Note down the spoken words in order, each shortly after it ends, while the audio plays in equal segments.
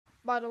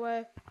By the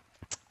way,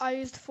 I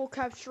used full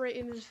capture rate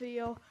in this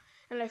video,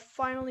 and I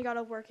finally got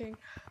it working.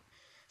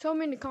 Tell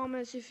me in the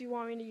comments if you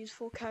want me to use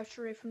full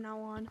capture rate from now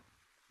on.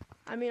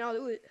 I mean, I'll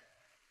do it.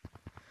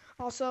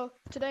 Also,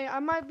 today I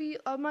might be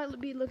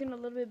looking a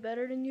little bit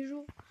better than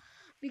usual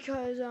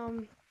because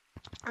I'm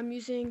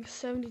using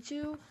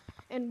 72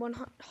 and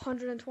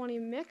 120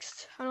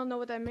 mixed. I don't know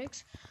what that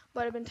makes,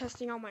 but I've been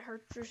testing out my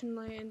hertz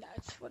recently, and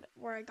that's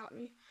where I got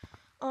me.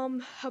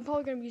 I'm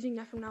probably gonna be using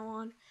that from now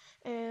on.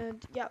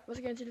 And yeah, let's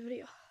get into the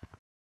video.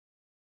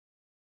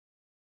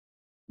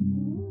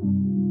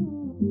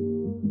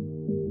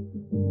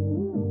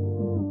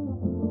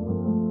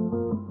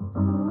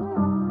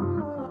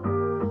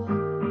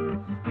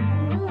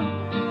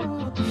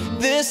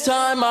 This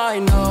time I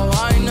know,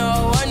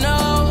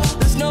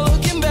 there's no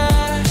looking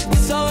back,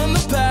 it's all in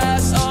the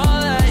past.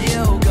 I'll let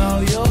you go,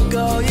 you'll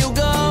go, you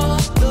go.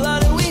 The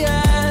love that we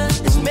had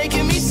is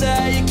making me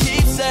sad, you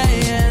keep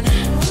saying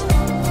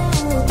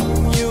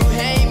you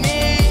hate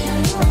me.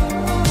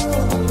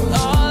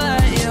 I'll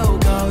let you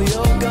go,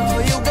 you'll go,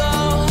 you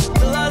go.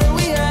 The love that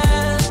we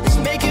had is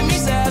making me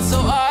sad, so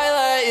I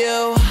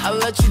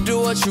let you do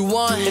what you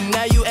want, and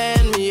now you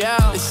end me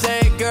out. They say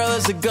a girl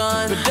is a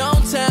gun, but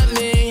don't tempt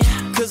me,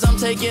 cause I'm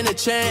taking a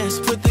chance.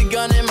 Put the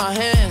gun in my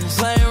hands,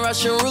 playing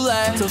Russian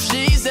roulette till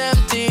she's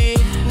empty.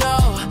 No,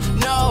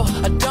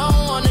 I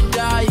don't wanna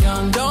die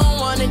young, don't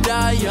wanna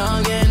die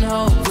young and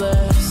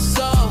hopeless.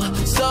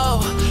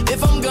 So,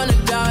 if I'm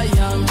gonna die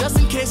young, just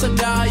in case I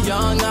die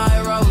young,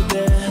 I wrote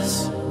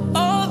this.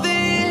 All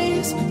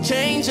these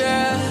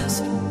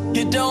changes,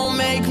 you don't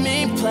make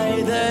me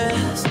play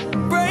this.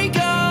 Break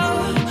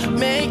up,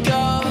 make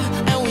up,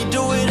 and we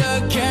do it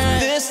again.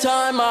 This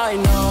time I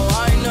know,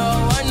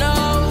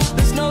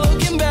 there's no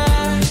looking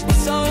back,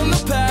 it's all in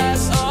the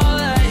past. I'll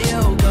let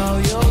you go,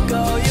 you'll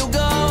go, you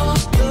go.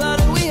 The love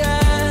that we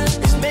had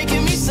is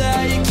making me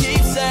sad, you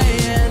keep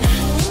saying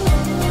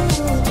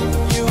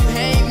you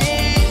hate me.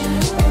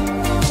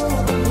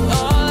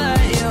 I'll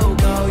let you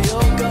go,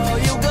 you'll go,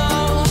 you go.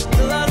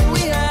 The love that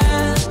we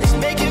had is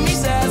making me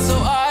sad, so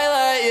I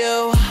let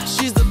you.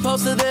 She's the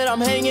poster that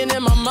I'm hanging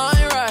in my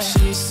mind, right?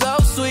 She's so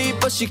sweet,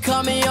 but she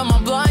caught me on my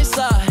blind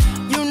side.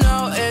 You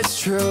know it's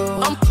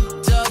true, I'm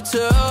up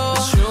too,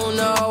 but you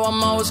know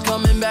I'm always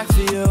coming back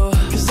for you.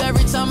 Cause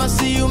every time I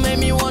see you make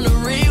me wanna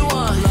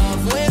rewind.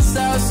 Love wins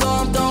out, so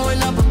I'm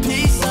throwing up a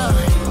peace sign.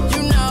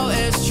 You know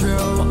it's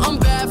true, I'm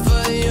bad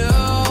for you.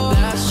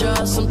 That's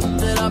just something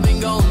that I've been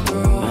going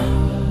through.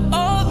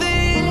 All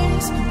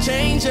these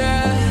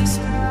changes,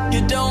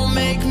 you don't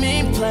make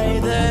me play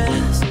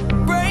this.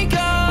 Break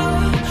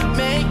up,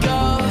 make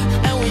up,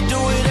 and we do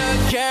it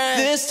again.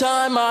 This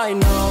time I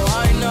know,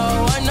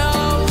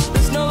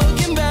 there's no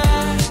looking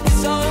back,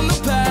 it's all in the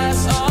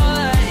past. I'll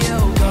let you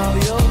go,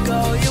 you'll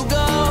go, you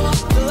go.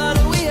 The love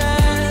that we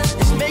had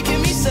is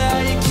making me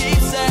sad, you keep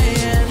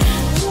saying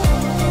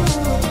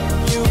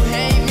you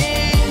hate me.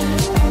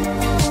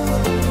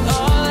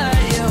 I'll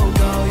let you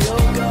go,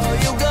 you'll go,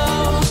 you go.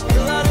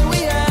 The love that we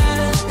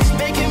had is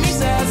making me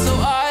sad, so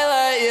I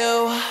let you.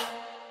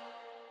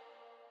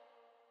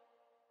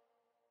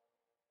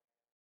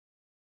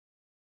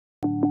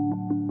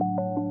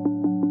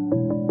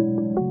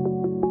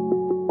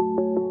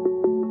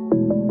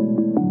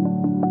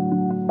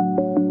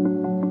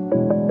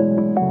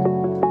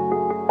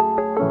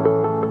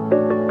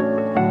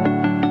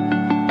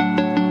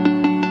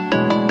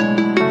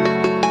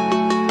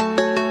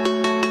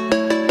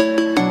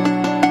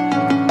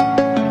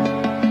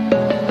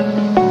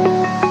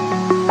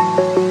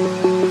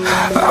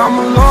 I'm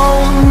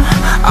alone,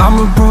 I'm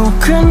a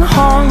broken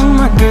home.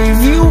 I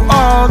gave you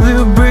all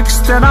the bricks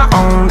that I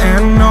own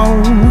and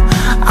know.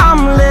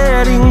 I'm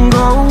letting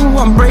go,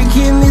 I'm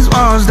breaking these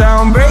walls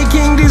down,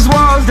 breaking these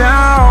walls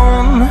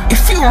down.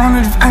 If you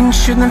want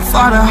adventure, then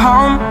fly to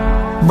home.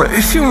 But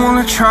if you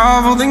wanna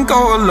travel, then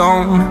go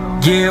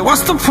alone. Yeah,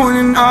 what's the point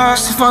in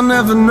us if I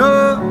never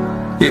know?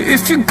 Yeah,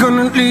 if you're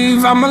gonna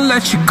leave, I'ma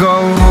let you go.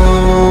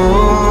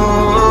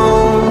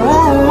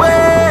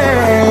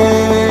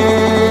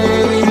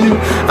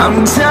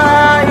 I'm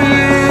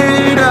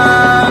tired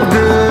of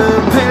the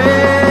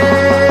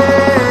pain.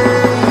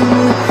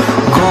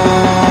 Go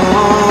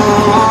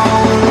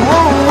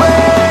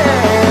away.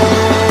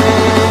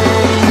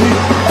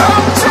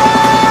 I'm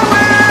tired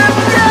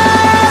with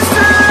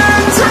yesterday.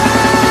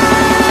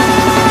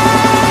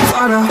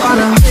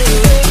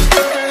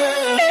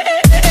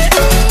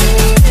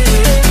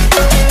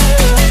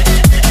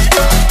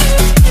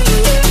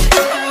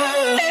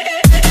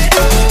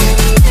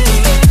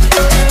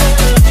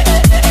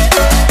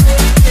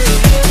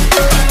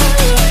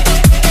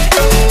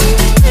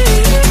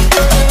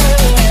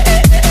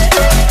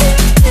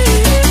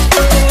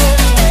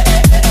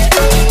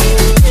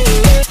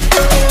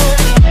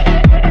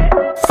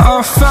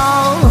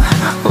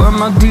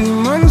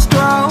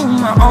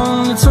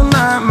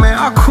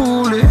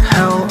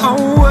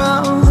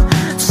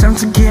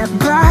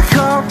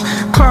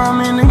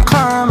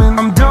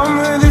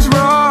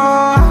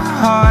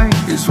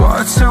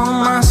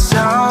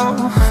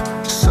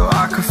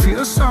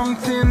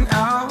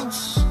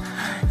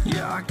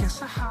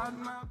 guess I had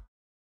my